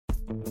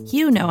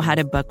You know how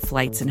to book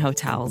flights and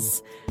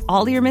hotels.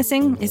 All you're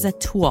missing is a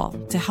tool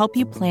to help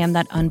you plan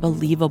that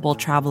unbelievable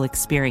travel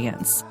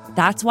experience.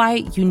 That's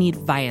why you need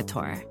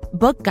Viator.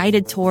 Book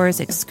guided tours,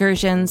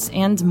 excursions,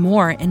 and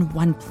more in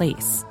one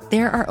place.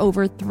 There are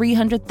over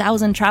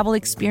 300,000 travel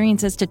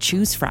experiences to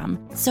choose from,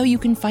 so you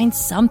can find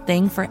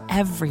something for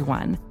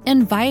everyone.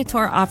 And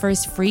Viator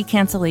offers free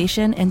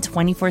cancellation and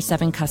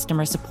 24/7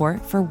 customer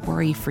support for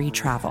worry-free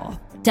travel.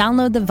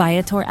 Download the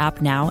Viator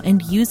app now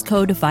and use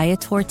code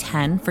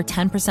Viator10 for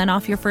 10%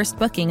 off your first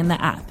booking in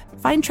the app.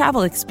 Find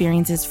travel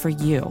experiences for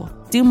you.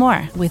 Do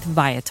more with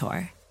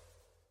Viator.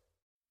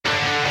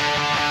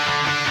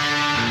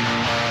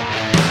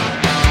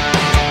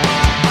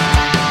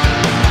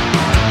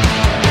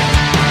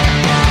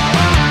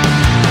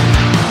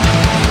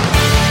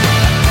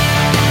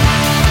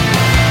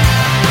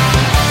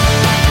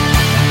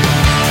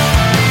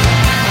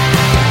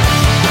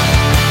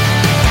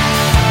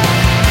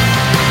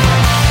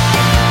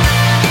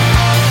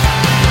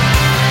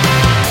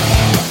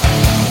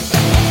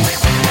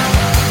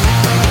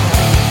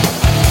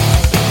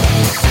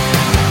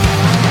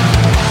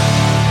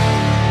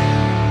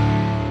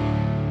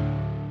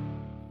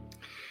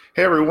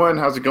 Hey everyone,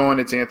 how's it going?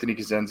 It's Anthony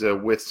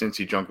Cosenza with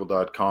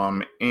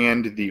CincyJungle.com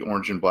and the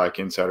Orange and Black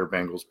Insider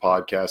Bengals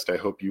podcast. I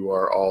hope you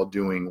are all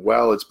doing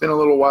well. It's been a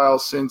little while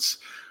since,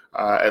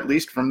 at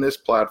least from this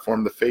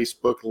platform, the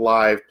Facebook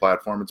Live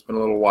platform, it's been a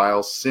little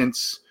while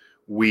since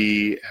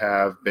we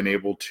have been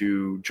able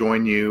to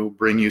join you,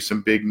 bring you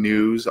some big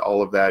news,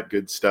 all of that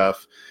good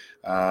stuff.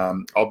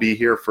 I'll be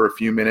here for a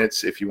few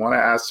minutes. If you want to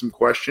ask some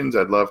questions,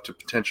 I'd love to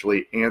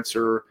potentially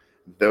answer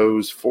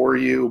those for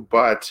you,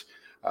 but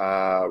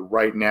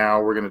right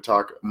now, we're going to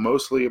talk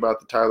mostly about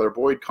the Tyler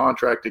Boyd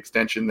contract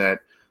extension that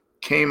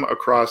came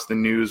across the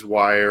news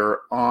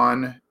wire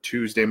on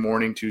Tuesday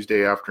morning,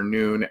 Tuesday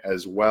afternoon,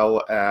 as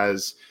well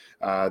as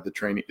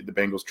the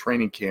Bengals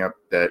training camp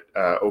that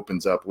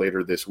opens up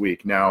later this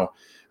week. Now,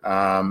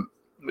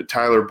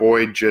 Tyler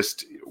Boyd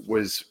just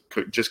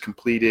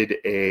completed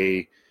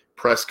a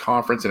press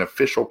conference, an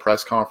official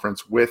press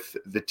conference with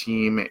the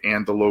team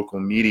and the local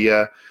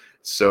media.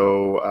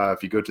 So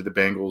if you go to the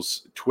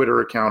Bengals Twitter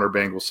account or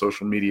Bengals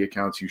social media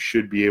accounts, you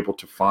should be able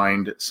to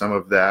find some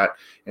of that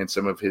and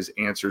some of his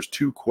answers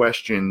to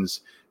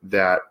questions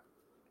that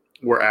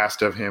were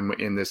asked of him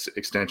in this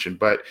extension.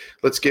 But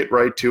let's get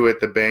right to it.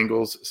 The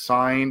Bengals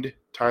signed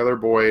Tyler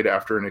Boyd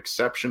after an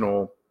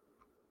exceptional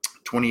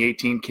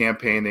 2018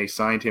 campaign. They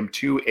signed him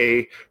to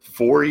a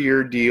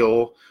 4-year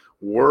deal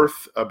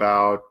worth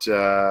about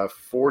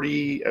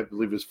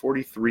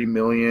 43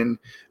 million.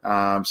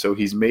 So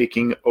he's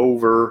making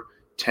over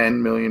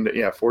 $10 million,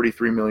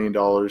 $43 million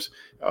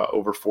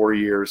over 4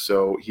 years.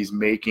 So he's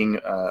making,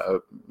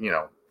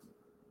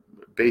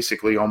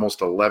 basically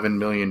almost $11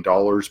 million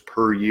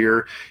per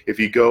year. If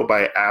you go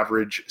by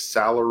average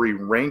salary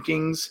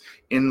rankings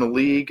in the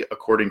league,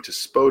 according to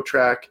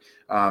Spotrac,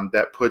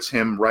 that puts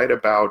him right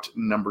about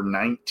number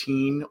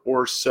 19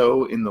 or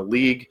so in the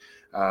league.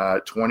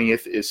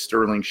 20th is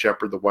Sterling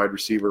Shepard, the wide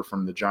receiver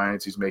from the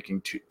Giants. He's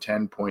making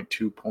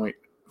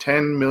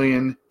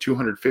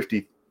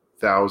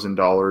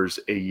 $10,250,000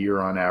 a year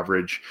on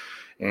average,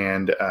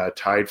 and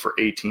tied for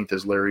 18th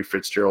is Larry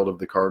Fitzgerald of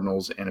the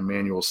Cardinals and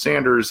Emmanuel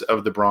Sanders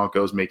of the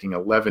Broncos, making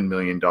 $11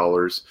 million.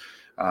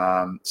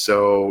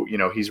 So,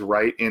 he's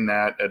right in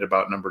that at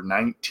about number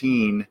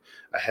 19,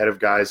 ahead of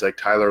guys like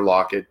Tyler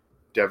Lockett,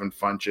 Devin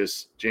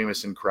Funchess,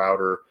 Jamison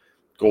Crowder,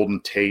 Golden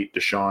Tate,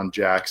 Deshaun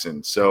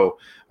Jackson. So,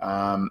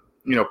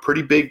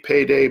 pretty big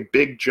payday,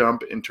 big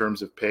jump in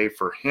terms of pay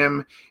for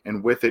him.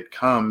 And with it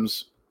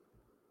comes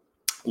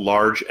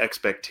large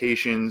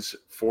expectations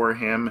for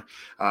him.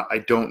 I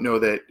don't know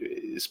that,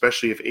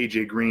 especially if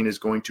AJ Green is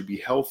going to be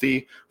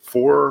healthy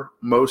for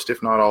most,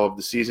 if not all of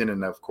the season.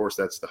 And of course,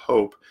 that's the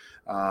hope.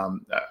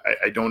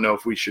 I don't know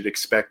if we should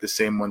expect the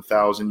same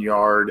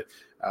 1,000-yard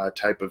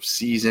type of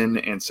season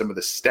and some of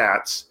the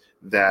stats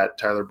that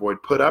Tyler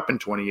Boyd put up in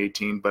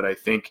 2018, but I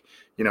think,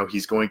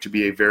 he's going to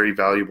be a very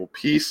valuable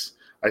piece.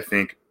 I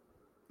think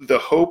the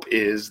hope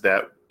is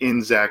that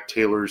in Zach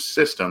Taylor's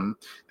system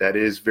that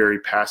is very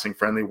passing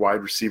friendly,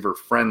 wide receiver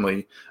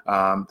friendly,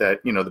 that,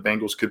 the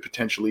Bengals could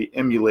potentially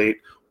emulate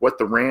what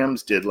the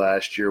Rams did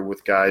last year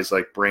with guys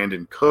like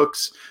Brandon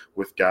Cooks,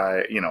 with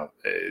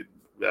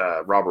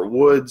Robert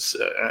Woods,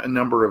 a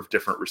number of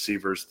different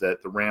receivers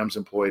that the Rams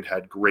employed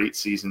had great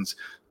seasons.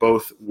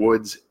 Both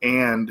Woods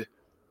and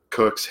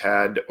Cooks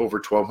had over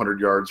 1,200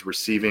 yards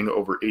receiving,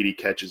 over 80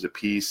 catches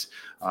apiece,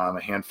 a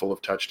handful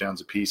of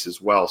touchdowns apiece as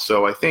well.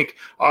 So I think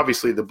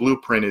obviously the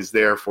blueprint is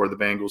there for the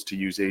Bengals to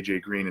use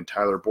AJ Green and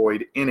Tyler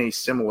Boyd in a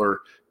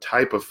similar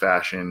type of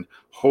fashion,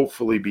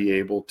 hopefully be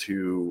able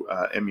to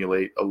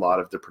emulate a lot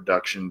of the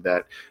production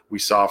that we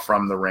saw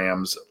from the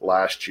Rams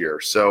last year.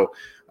 So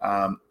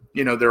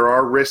there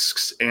are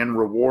risks and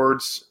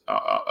rewards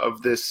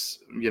of this,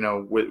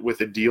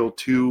 with a deal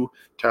to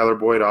Tyler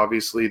Boyd.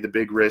 Obviously, the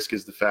big risk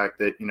is the fact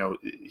that,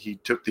 he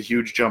took the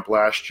huge jump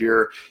last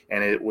year,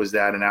 and it was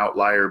that an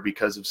outlier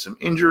because of some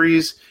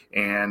injuries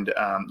and,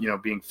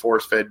 being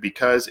force-fed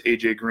because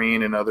A.J.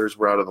 Green and others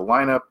were out of the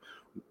lineup?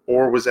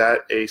 Or was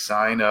that a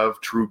sign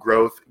of true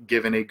growth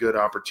given a good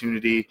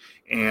opportunity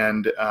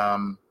and,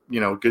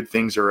 good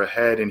things are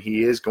ahead, and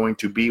he is going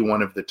to be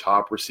one of the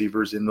top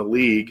receivers in the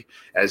league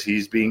as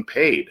he's being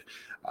paid?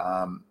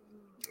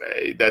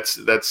 That's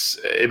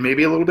it may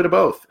be a little bit of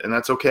both, and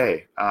that's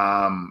okay.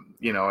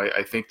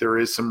 I think there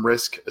is some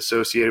risk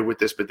associated with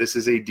this, but this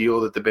is a deal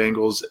that the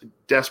Bengals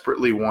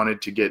desperately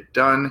wanted to get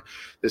done.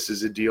 This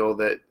is a deal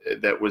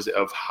that was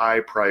of high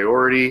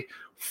priority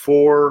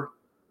for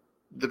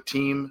the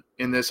team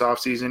in this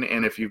offseason.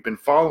 And if you've been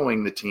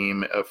following the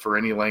team for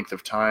any length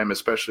of time,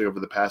 especially over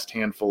the past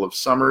handful of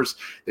summers,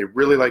 they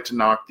really like to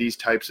knock these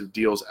types of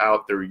deals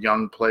out. They're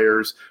young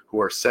players who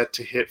are set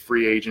to hit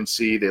free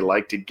agency. They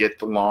like to get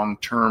the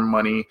long-term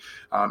money,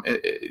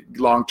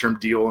 long-term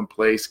deal in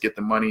place, get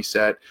the money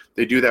set.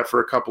 They do that for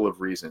a couple of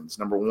reasons.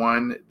 Number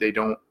one, they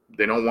don't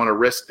want to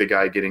risk the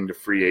guy getting to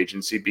free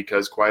agency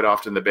because quite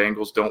often the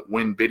Bengals don't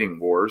win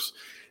bidding wars.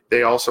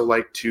 They also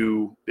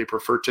they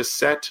prefer to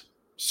set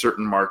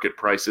certain market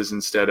prices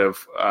instead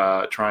of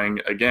trying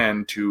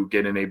again to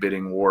get in a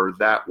bidding war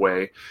that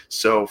way.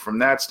 So from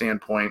that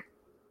standpoint,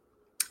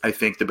 I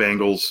think the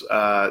Bengals,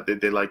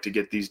 they like to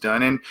get these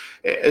done. And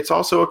it's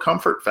also a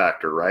comfort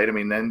factor, right? I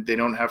mean, then they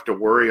don't have to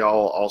worry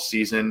all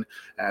season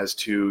as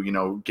to,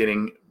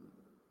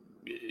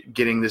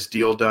 getting this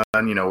deal done.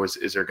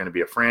 Is there going to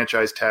be a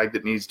franchise tag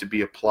that needs to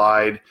be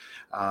applied?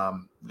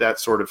 That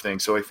sort of thing.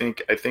 So I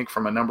think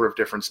from a number of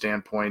different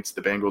standpoints,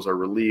 the Bengals are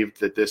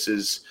relieved that this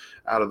is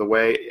out of the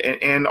way.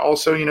 And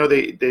also,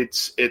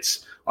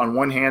 it's on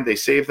one hand, they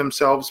save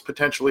themselves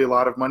potentially a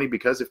lot of money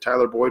because if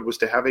Tyler Boyd was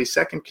to have a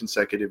second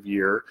consecutive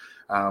year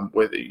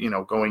with,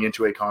 going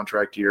into a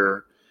contract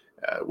year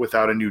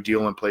without a new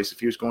deal in place,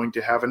 if he was going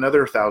to have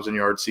another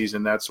 1,000-yard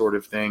season, that sort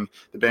of thing,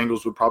 the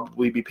Bengals would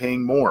probably be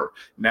paying more.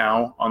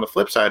 Now, on the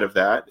flip side of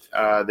that,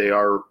 they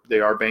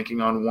are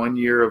banking on 1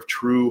 year of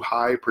true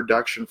high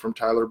production from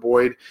Tyler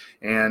Boyd,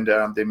 and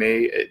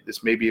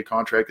this may be a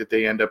contract that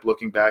they end up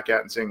looking back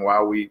at and saying,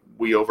 "Wow,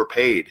 we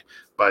overpaid."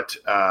 But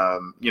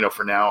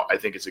for now, I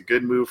think it's a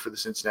good move for the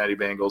Cincinnati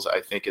Bengals.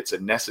 I think it's a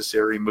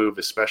necessary move,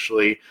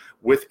 especially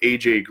with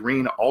A.J.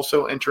 Green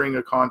also entering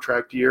a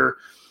contract year.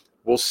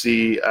 We'll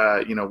see.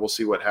 We'll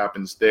see what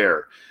happens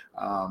there.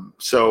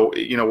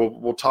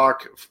 We'll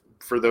talk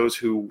for those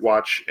who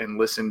watch and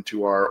listen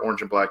to our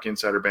Orange and Black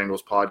Insider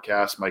Bengals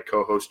podcast. My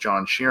co-host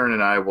John Sheeran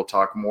and I will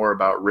talk more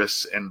about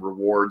risks and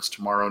rewards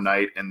tomorrow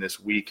night and this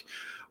week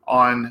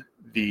on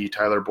the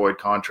Tyler Boyd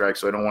contract.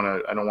 So I don't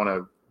want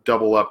to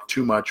double up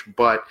too much,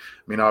 but I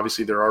mean,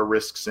 obviously there are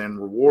risks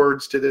and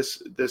rewards to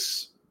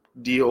this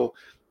deal.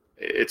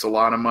 It's a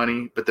lot of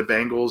money, but the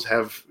Bengals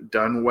have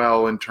done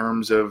well in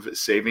terms of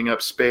saving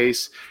up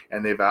space,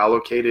 and they've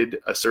allocated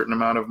a certain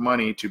amount of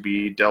money to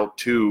be dealt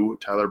to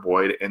Tyler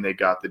Boyd, and they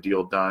got the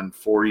deal done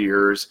 4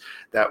 years.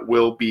 That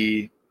will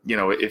be,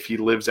 if he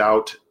lives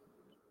out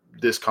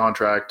this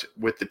contract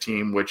with the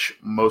team, which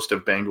most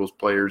of Bengals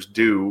players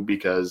do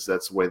because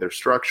that's the way they're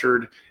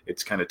structured.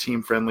 It's kind of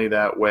team friendly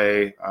that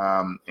way.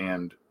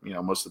 And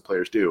most of the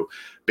players do.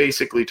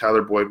 Basically,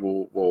 Tyler Boyd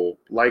will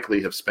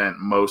likely have spent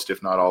most,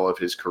 if not all, of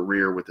his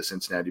career with the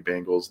Cincinnati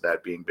Bengals,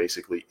 that being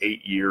basically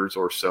 8 years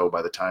or so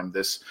by the time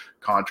this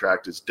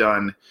contract is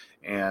done.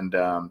 And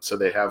so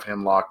they have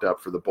him locked up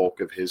for the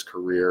bulk of his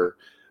career.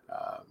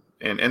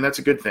 And that's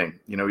a good thing.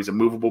 He's a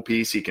movable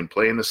piece. He can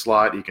play in the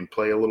slot. He can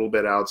play a little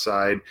bit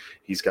outside.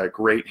 He's got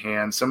great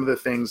hands. Some of the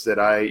things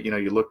that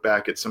you look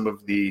back at some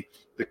of the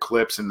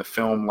clips in the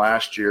film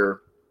last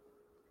year,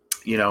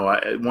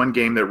 one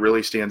game that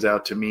really stands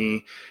out to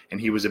me, and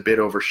he was a bit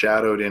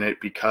overshadowed in it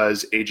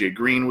because A.J.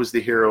 Green was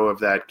the hero of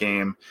that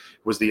game,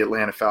 was the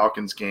Atlanta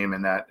Falcons game,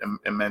 and that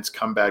immense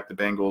comeback the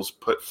Bengals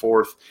put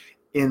forth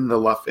in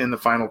the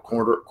final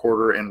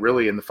quarter and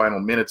really in the final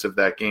minutes of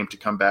that game to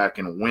come back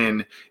and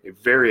win a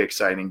very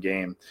exciting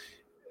game.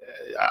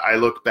 I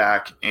look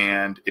back,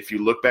 and if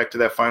you look back to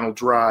that final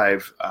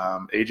drive,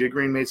 A.J.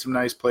 Green made some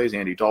nice plays.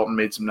 Andy Dalton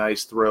made some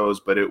nice throws,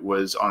 but it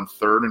was on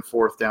 3rd and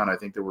 4th down. I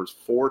think there was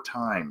 4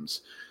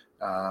 times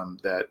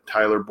that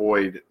Tyler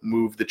Boyd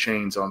moved the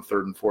chains on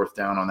 3rd and 4th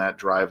down on that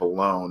drive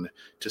alone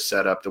to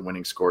set up the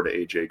winning score to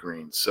A.J.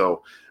 Green.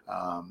 So,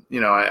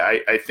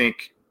 I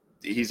think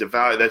he's a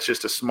value. That's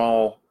just a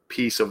small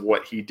piece of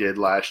what he did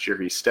last year.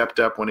 He stepped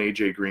up when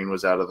A.J. Green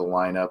was out of the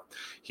lineup.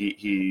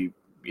 He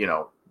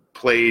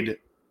played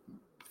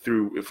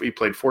through. If he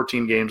played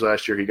 14 games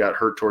last year, he got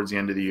hurt towards the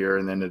end of the year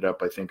and ended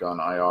up, I think, on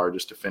IR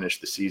just to finish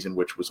the season,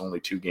 which was only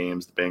 2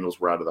 games. The Bengals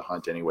were out of the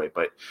hunt anyway.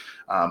 But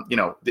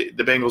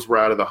the Bengals were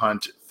out of the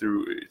hunt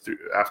through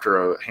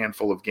after a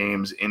handful of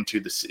games into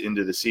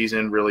the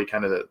season. Really,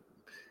 kind of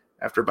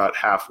after about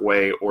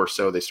halfway or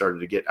so, they started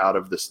to get out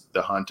of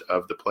the hunt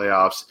of the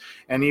playoffs.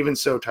 And even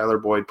so, Tyler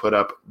Boyd put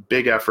up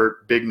big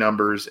effort, big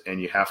numbers,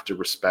 and you have to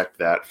respect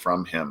that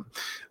from him.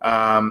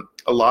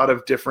 A lot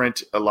of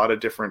different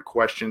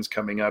questions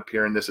coming up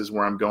here, and this is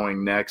where I'm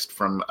going next.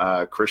 From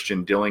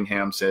Christian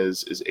Dillingham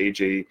says, is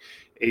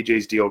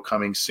AJ's deal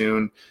coming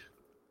soon?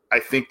 I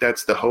think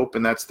that's the hope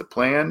and that's the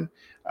plan.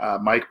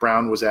 Mike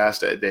Brown was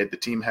asked, the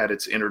team had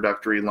its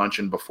introductory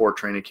luncheon before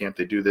training camp.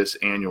 They do this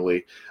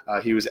annually.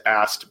 He was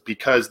asked,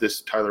 because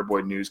this Tyler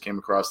Boyd news came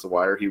across the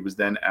wire, he was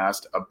then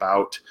asked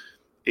about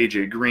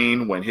AJ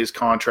Green, when his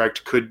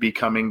contract could be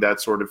coming, that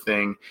sort of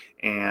thing.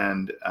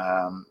 And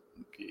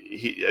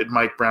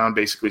Mike Brown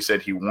basically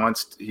said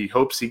he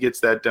hopes he gets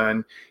that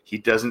done. He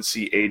doesn't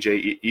see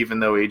AJ, even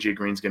though AJ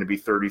Green's going to be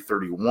 30,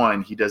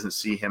 31, he doesn't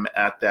see him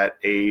at that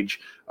age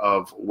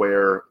of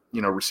where,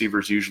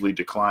 receivers usually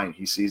decline.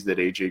 He sees that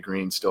AJ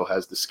Green still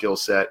has the skill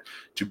set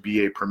to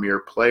be a premier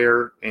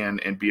player and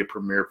be a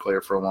premier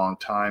player for a long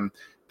time.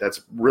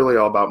 That's really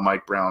all about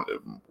Mike Brown.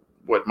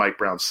 What Mike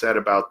Brown said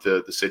about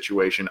the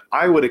situation.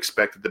 I would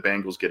expect that the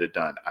Bengals get it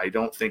done. I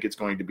don't think it's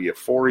going to be a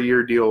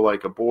 4-year deal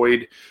like a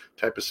Boyd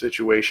type of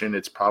situation.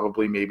 It's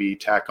probably maybe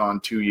tack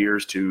on 2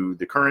 years to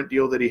the current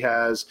deal that he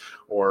has,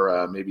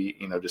 or maybe,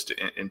 just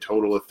in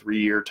total a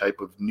 3-year type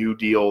of new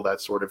deal,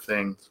 that sort of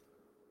thing.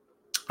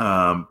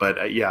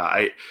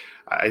 I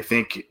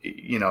think,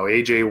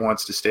 AJ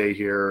wants to stay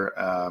here,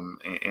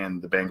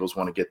 and the Bengals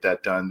want to get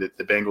that done.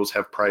 The Bengals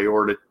have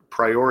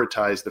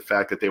prioritized the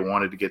fact that they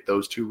wanted to get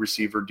those 2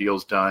 receiver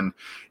deals done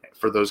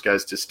for those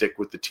guys to stick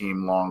with the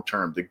team long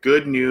term. The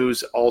good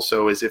news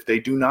also is if they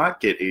do not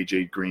get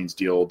AJ Green's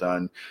deal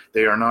done,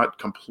 they are not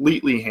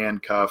completely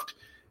handcuffed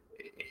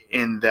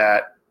in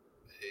a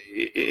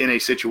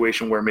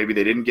situation where maybe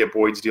they didn't get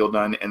Boyd's deal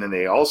done and then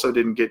they also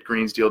didn't get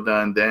Green's deal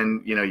done.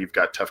 Then, you've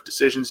got tough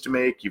decisions to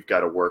make. You've got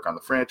to work on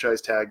the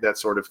franchise tag, that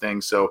sort of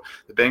thing. So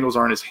the Bengals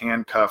aren't as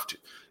handcuffed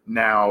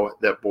now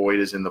that Boyd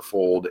is in the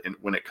fold, and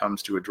when it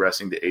comes to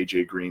addressing the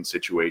AJ Green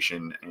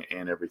situation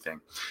and everything.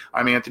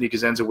 I'm Anthony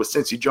Cosenza with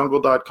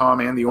CincyJungle.com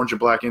and the Orange and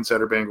Black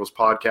Insider Bengals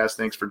podcast.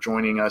 Thanks for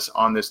joining us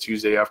on this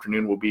Tuesday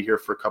afternoon. We'll be here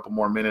for a couple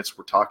more minutes.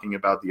 We're talking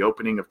about the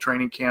opening of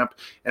training camp,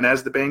 and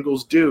as the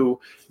Bengals do,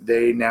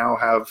 they now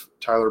have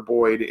Tyler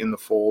Boyd in the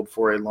fold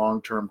for a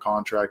long-term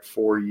contract,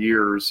 4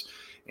 years,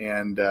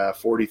 and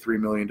 $43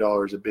 million,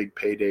 a big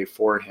payday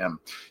for him.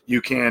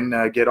 You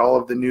can get all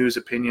of the news,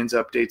 opinions,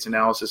 updates,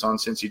 analysis on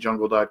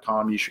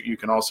CincyJungle.com. You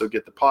can also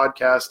get the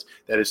podcast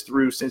that is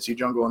through Cincy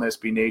Jungle and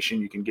SB Nation.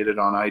 You can get it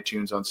on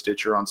iTunes, on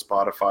Stitcher, on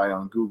Spotify,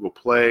 on Google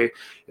Play.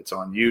 It's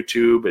on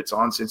YouTube. It's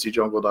on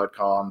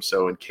CincyJungle.com.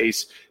 So in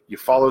case you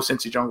follow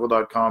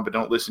CincyJungle.com but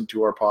don't listen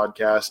to our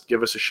podcast,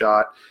 give us a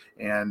shot,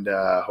 and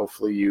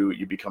hopefully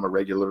you become a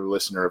regular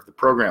listener of the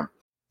program.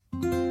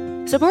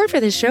 Support for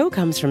this show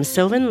comes from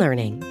Sylvan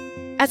Learning.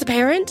 As a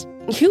parent,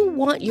 you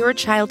want your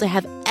child to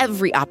have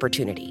every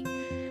opportunity,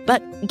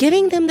 but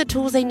giving them the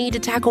tools they need to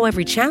tackle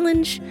every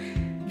challenge,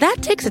 that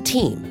takes a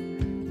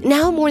team.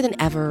 Now more than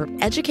ever,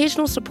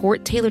 educational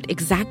support tailored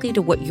exactly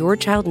to what your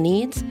child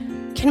needs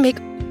can make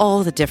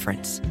all the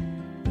difference.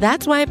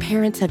 That's why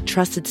parents have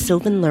trusted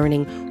Sylvan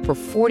Learning for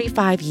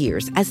 45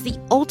 years as the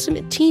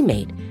ultimate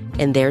teammate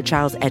in their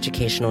child's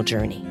educational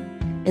journey,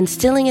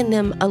 instilling in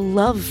them a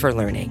love for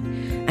learning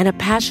and a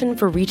passion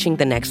for reaching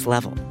the next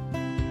level.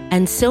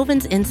 And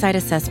Sylvan's Insight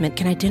Assessment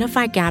can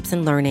identify gaps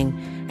in learning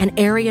and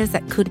areas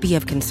that could be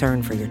of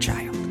concern for your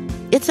child.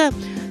 It's a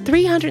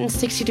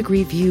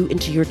 360-degree view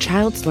into your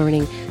child's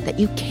learning that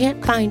you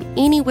can't find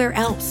anywhere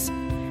else,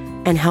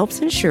 and helps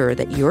ensure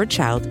that your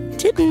child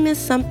didn't miss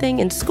something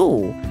in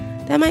school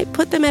that might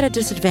put them at a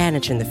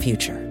disadvantage in the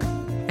future.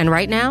 And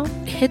right now,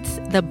 it's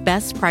the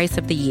best price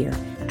of the year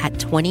at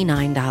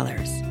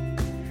 $29.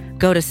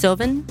 Go to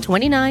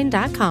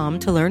sylvan29.com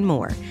to learn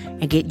more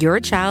and get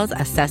your child's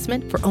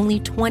assessment for only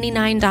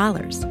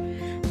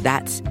 $29.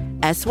 That's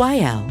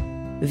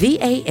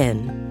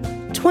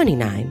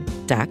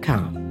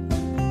SYLVAN29.com.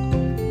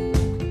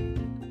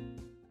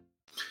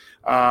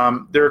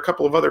 There are a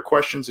couple of other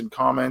questions and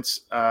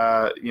comments.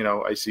 I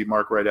see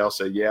Mark Rydell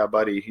say, "Yeah,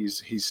 buddy,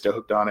 he's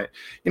stoked on it."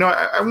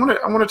 I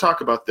want to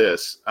talk about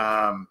this.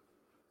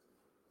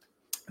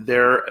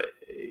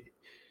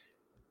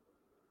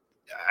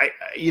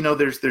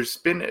 There's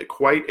been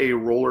quite a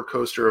roller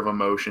coaster of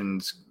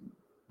emotions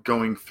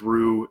going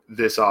through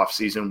this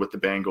offseason with the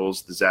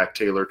Bengals, the Zach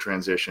Taylor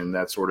transition,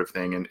 that sort of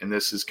thing. And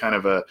this is kind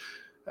of a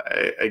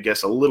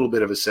little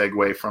bit of a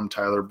segue from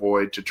Tyler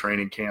Boyd to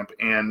training camp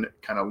and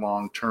kind of a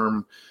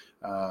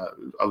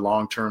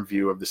long-term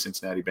view of the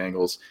Cincinnati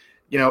Bengals.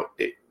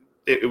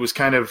 It was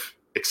kind of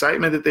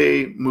excitement that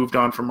they moved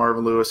on from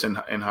Marvin Lewis and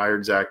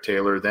hired Zach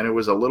Taylor. Then it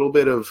was a little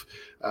bit of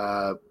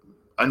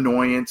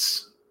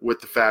annoyance with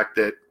the fact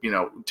that,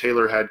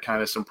 Taylor had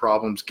kind of some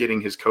problems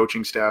getting his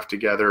coaching staff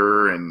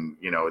together, and,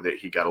 that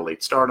he got a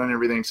late start on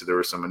everything. So there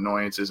were some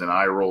annoyances and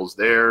eye rolls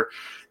there.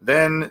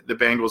 Then the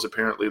Bengals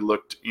apparently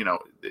looked,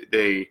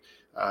 they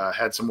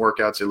had some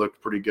workouts. They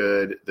looked pretty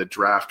good. The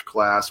draft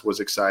class was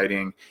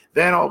exciting.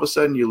 Then all of a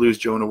sudden you lose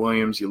Jonah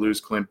Williams, you lose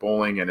Clint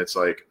Bowling, and it's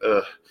like,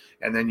 ugh.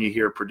 And then you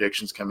hear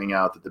predictions coming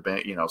out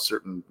that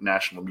certain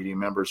national media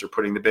members are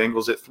putting the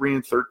Bengals at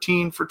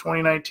 3-13 for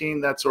 2019,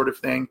 that sort of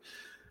thing.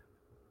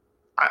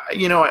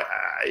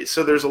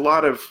 So there's a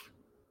lot of,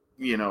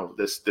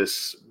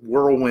 this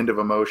whirlwind of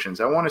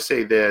emotions. I want to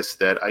say this,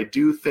 that I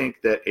do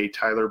think that a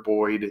Tyler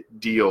Boyd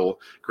deal,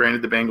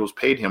 granted the Bengals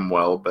paid him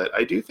well, but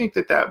I do think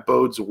that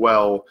bodes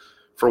well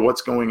for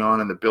what's going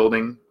on in the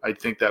building. I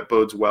think that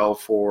bodes well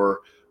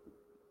for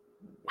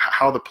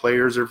how the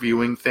players are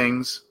viewing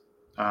things.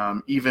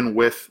 Even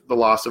with the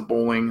loss of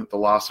Bowling, the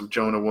loss of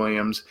Jonah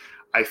Williams,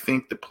 I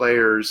think the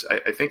players,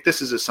 I think this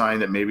is a sign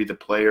that maybe the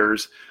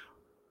players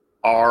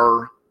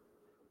are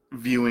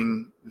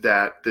viewing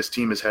that this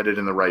team is headed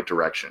in the right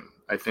direction.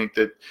 I think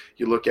that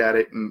you look at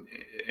it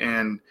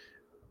and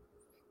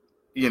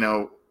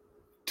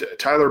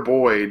Tyler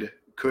Boyd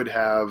could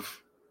have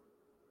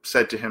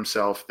said to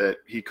himself that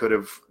he could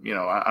have,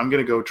 I'm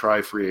going to go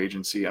try free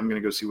agency. I'm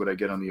going to go see what I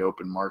get on the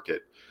open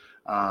market.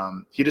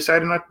 He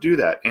decided not to do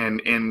that.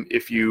 And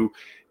if you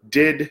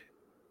did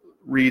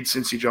read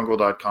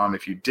CincyJungle.com,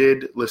 if you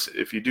do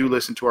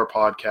listen to our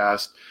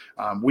podcast,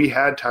 we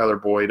had Tyler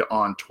Boyd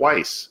on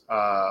twice,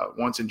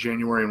 once in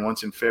January and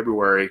once in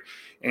February.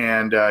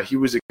 And he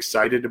was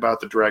excited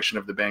about the direction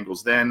of the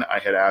Bengals then. I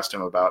had asked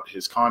him about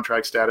his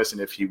contract status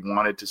and if he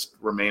wanted to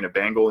remain a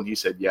Bengal. And he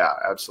said, yeah,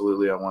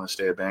 absolutely. I want to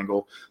stay a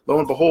Bengal. Lo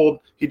and behold,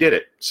 he did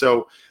it.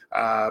 So,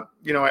 I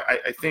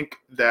think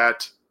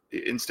that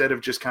instead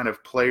of just kind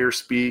of player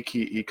speak,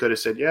 he could have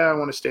said, yeah, I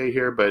want to stay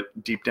here. But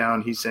deep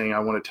down, he's saying, I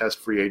want to test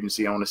free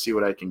agency. I want to see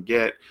what I can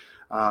get.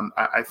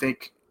 I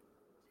think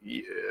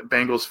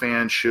Bengals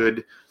fans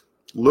should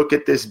look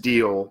at this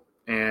deal.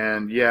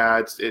 And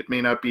yeah, it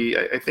may not be,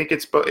 I think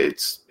it's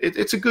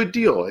a good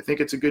deal. I think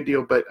it's a good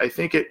deal, but I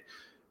think it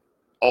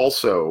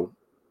also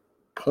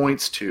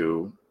points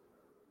to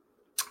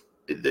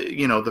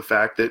the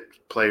fact that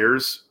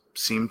players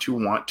seem to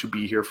want to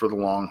be here for the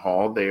long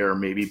haul. They are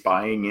maybe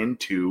buying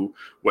into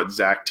what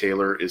Zach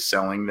Taylor is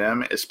selling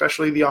them,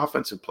 especially the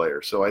offensive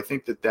player. So I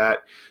think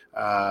that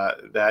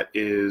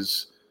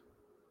is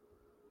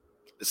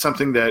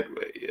something that,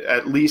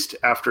 at least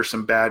after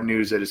some bad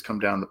news that has come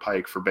down the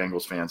pike for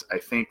Bengals fans, I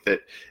think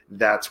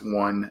that's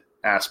one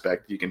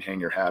aspect you can hang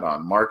your hat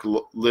on. Mark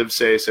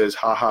Livesay says,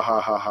 ha, ha, ha,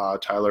 ha, ha,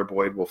 Tyler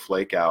Boyd will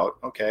flake out.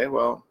 Okay,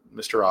 well,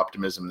 Mr.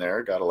 Optimism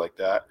there. Got to like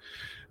that.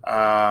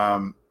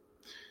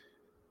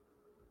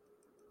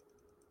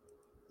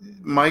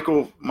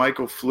 Michael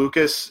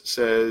Flukas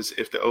says,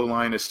 if the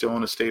O-line is still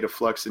in a state of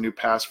flux, the new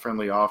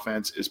pass-friendly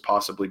offense is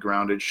possibly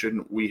grounded.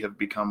 Shouldn't we have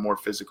become more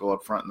physical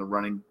up front in the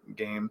running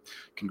game?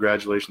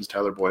 Congratulations,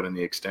 Tyler Boyd, on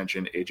the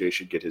extension. AJ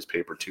should get his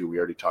paper too. We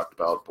already talked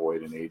about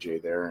Boyd and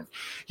AJ there. And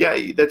yeah,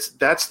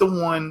 that's the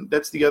one.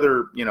 That's the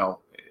other,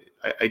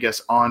 I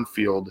guess,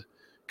 on-field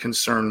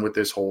concern with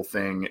this whole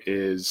thing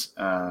is,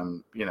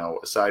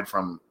 aside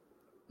from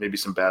maybe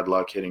some bad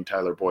luck hitting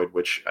Tyler Boyd,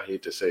 which I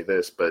hate to say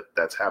this, but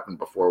that's happened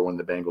before when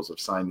the Bengals have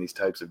signed these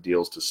types of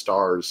deals to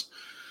stars.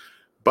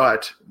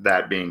 But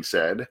that being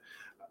said,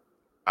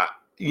 I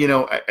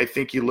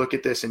think you look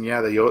at this and, yeah,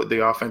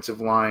 the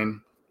offensive line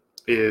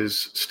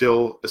is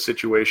still a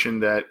situation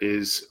that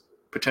is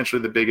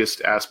potentially the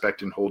biggest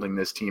aspect in holding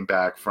this team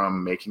back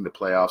from making the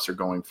playoffs or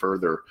going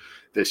further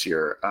this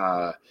year.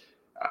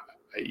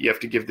 You have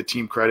to give the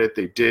team credit.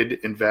 They did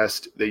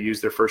invest. They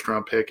used their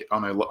first-round pick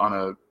on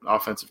a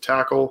offensive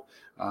tackle.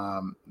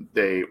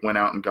 They went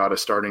out and got a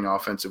starting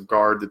offensive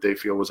guard that they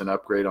feel was an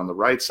upgrade on the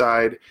right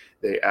side.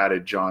 They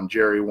added John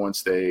Jerry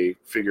once they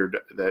figured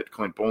that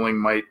Clint Bowling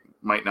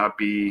might not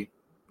be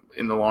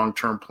in the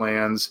long-term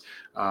plans.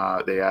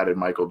 They added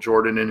Michael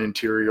Jordan, an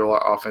interior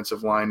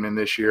offensive lineman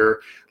this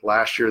year.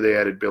 Last year they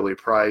added Billy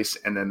Price,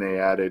 and then they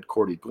added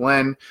Cordy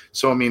Glenn.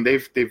 So, I mean,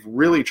 they've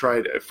really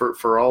tried,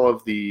 for all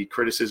of the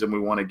criticism we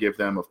want to give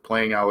them of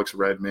playing Alex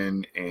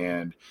Redmond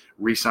and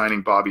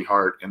re-signing Bobby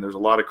Hart, and there's a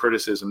lot of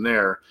criticism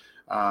there.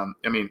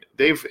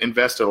 They've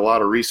invested a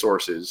lot of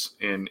resources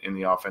in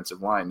the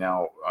offensive line.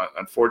 Now,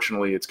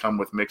 unfortunately, it's come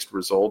with mixed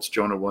results.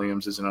 Jonah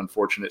Williams is an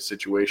unfortunate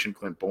situation.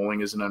 Clint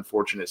Bowling is an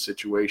unfortunate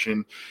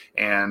situation.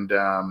 And,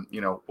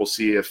 we'll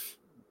see if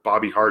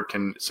Bobby Hart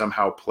can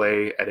somehow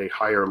play at a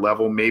higher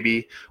level,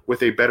 maybe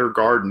with a better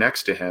guard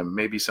next to him.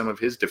 Maybe some of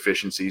his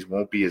deficiencies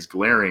won't be as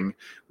glaring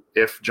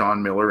if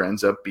John Miller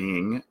ends up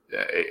being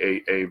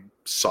a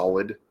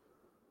solid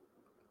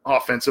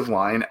offensive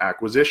line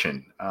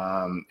acquisition.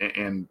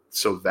 And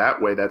so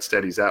that way that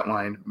steadies that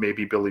line.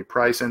 Maybe Billy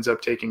Price ends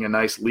up taking a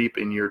nice leap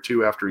in year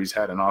 2 after he's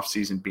had an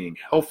offseason being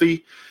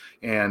healthy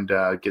and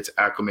gets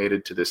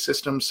acclimated to the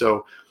system.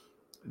 So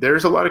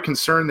there's a lot of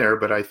concern there,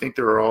 but I think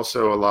there are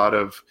also a lot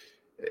of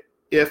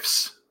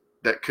ifs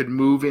that could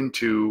move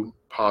into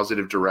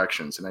positive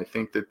directions. And I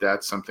think that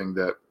that's something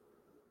that,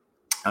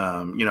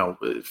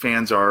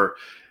 fans are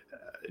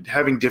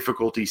having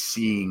difficulty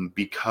seeing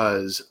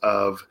because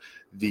of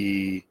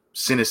the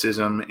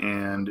cynicism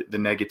and the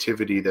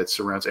negativity that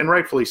surrounds, and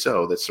rightfully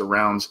so, that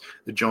surrounds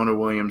the Jonah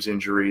Williams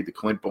injury, the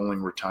Clint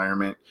Bowling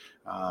retirement.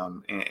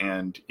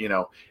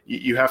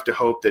 You have to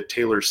hope that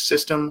Taylor's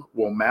system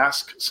will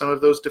mask some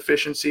of those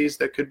deficiencies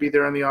that could be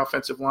there on the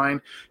offensive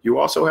line. You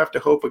also have to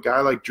hope a guy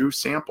like Drew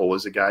Sample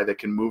is a guy that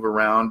can move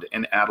around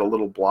and add a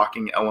little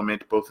blocking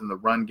element both in the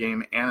run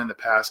game and in the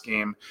pass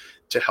game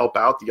to help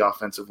out the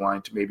offensive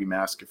line to maybe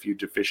mask a few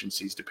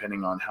deficiencies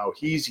depending on how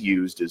he's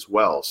used as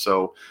well.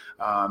 So,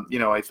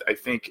 I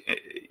think,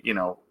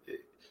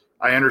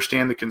 I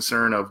understand the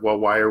concern of, well,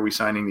 why are we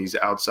signing these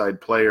outside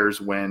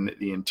players when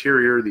the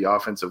interior, the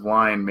offensive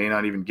line, may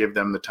not even give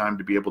them the time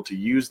to be able to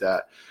use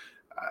that?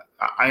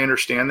 I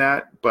understand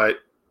that, but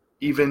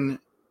even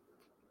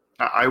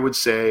I would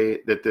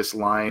say that this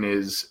line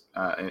is,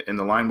 and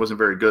the line wasn't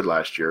very good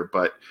last year,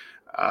 but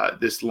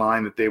this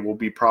line that they will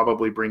be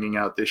probably bringing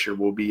out this year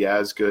will be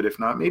as good, if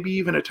not maybe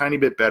even a tiny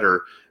bit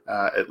better,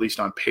 at least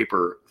on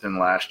paper, than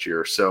last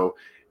year. So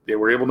they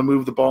were able to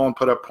move the ball and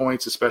put up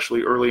points,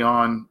 especially early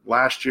on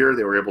last year.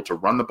 They were able to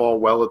run the ball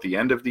well at the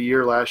end of the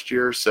year last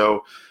year.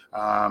 So,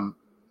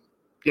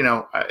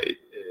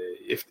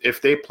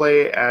 if they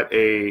play at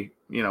a,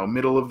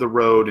 middle of the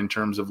road in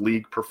terms of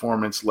league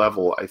performance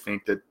level, I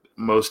think that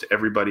most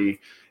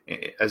everybody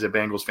as a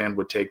Bengals fan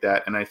would take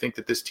that. And I think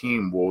that this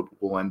team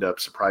will end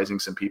up surprising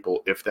some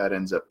people if that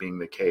ends up being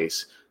the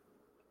case.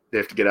 They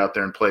have to get out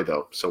there and play,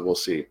 though, so we'll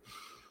see.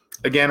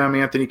 Again, I'm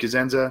Anthony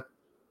Cosenza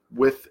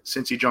with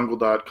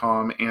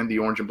CincyJungle.com and the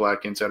Orange and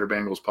Black Insider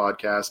Bengals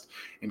podcast.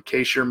 In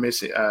case you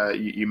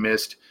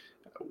missed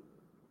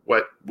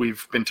what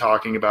we've been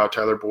talking about,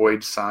 Tyler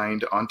Boyd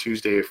signed on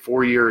Tuesday a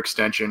 4-year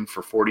extension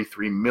for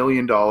 $43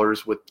 million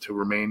to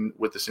remain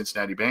with the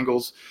Cincinnati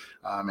Bengals.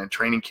 And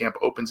training camp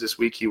opens this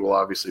week. He will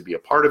obviously be a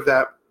part of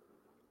that.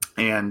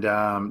 And,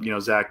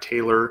 Zach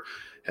Taylor,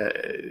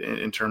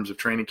 in terms of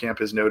training camp,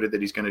 has noted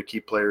that he's going to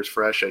keep players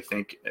fresh. I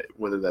think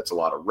whether that's a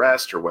lot of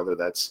rest or whether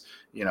that's,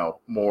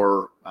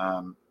 more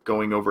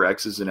going over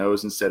X's and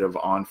O's instead of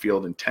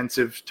on-field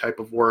intensive type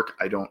of work,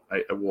 I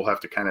will have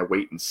to kind of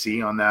wait and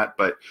see on that.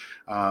 But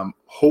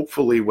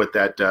hopefully what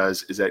that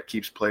does is that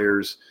keeps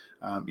players,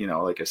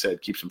 like I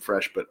said, keeps them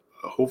fresh, but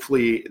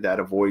hopefully that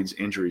avoids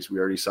injuries. We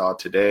already saw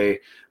today,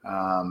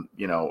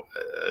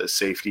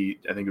 safety,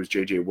 I think it was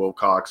J.J.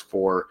 Wilcox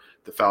for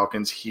the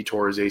Falcons. He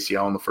tore his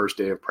ACL on the first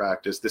day of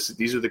practice.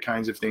 These are the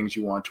kinds of things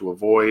you want to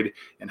avoid,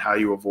 and how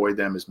you avoid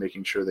them is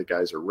making sure that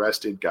guys are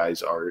rested,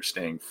 guys are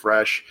staying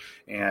fresh,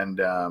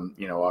 and,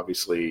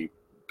 obviously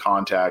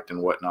contact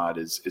and whatnot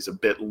is a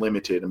bit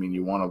limited. I mean,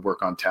 you want to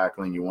work on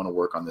tackling, you want to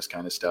work on this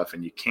kind of stuff,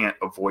 and you can't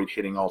avoid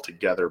hitting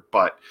altogether,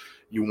 but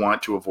you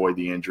want to avoid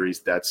the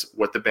injuries. That's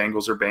what the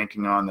Bengals are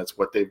banking on. That's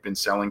what they've been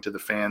selling to the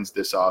fans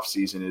this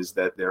offseason, is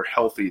that they're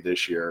healthy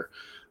this year.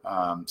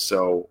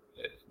 So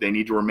they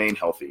need to remain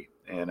healthy.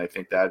 And I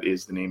think that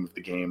is the name of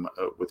the game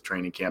with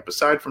training camp.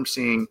 Aside from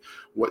seeing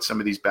what some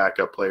of these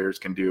backup players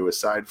can do,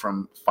 aside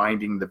from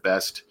finding the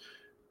best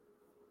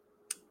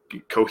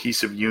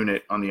cohesive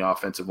unit on the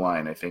offensive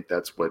line, I think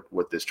that's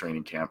what this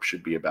training camp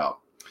should be about.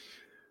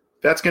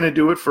 That's going to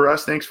do it for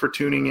us. Thanks for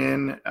tuning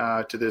in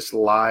to this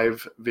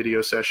live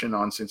video session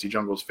on Cincy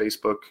Jungle's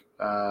Facebook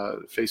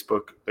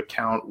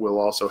account. We'll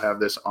also have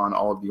this on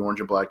all of the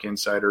Orange and Black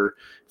Insider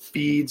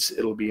feeds.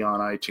 It'll be on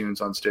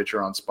iTunes, on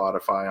Stitcher, on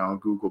Spotify, on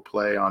Google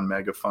Play, on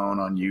Megaphone,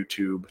 on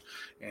YouTube.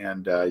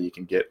 And you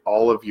can get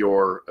all of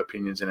your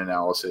opinions and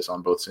analysis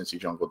on both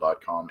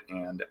CincyJungle.com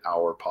and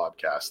our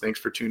podcast. Thanks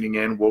for tuning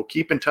in. We'll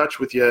keep in touch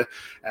with you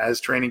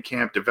as training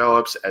camp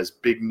develops, as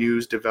big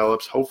news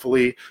develops.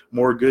 Hopefully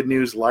more good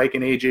news like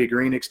an AJ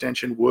Green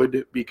extension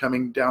would be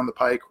coming down the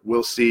pike.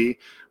 We'll see.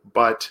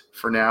 But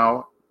for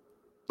now,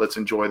 let's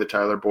enjoy the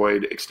Tyler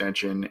Boyd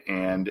extension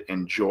and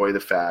enjoy the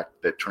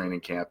fact that training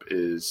camp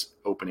is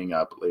opening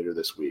up later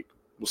this week.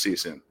 We'll see you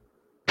soon.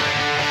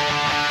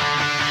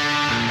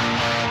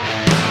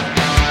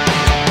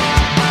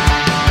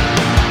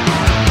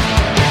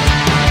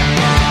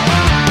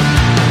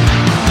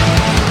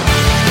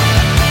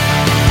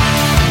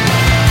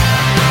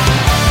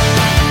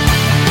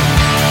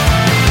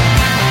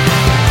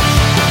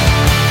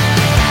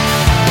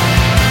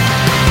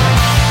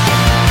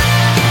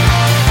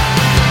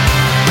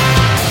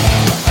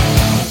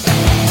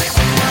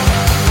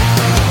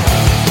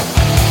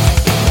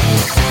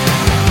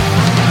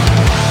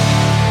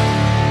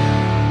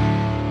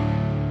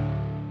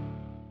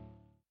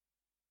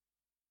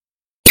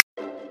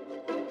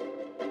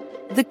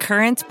 The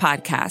Current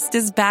podcast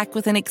is back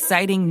with an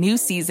exciting new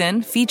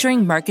season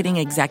featuring marketing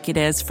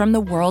executives from the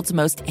world's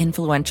most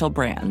influential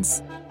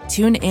brands.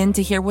 Tune in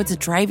to hear what's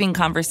driving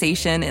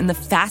conversation in the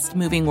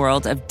fast-moving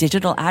world of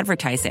digital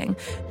advertising,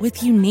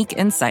 with unique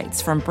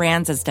insights from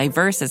brands as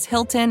diverse as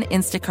Hilton,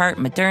 Instacart,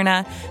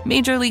 Moderna,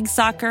 Major League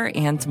Soccer,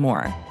 and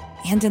more.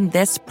 And in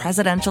this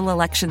presidential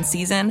election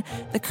season,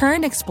 The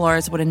Current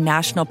explores what a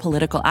national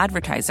political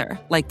advertiser,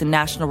 like the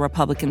National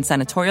Republican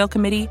Senatorial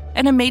Committee,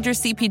 and a major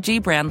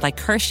CPG brand like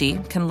Hershey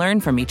can learn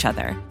from each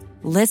other.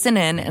 Listen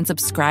in and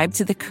subscribe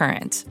to The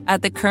Current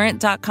at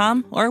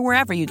thecurrent.com or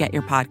wherever you get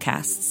your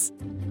podcasts.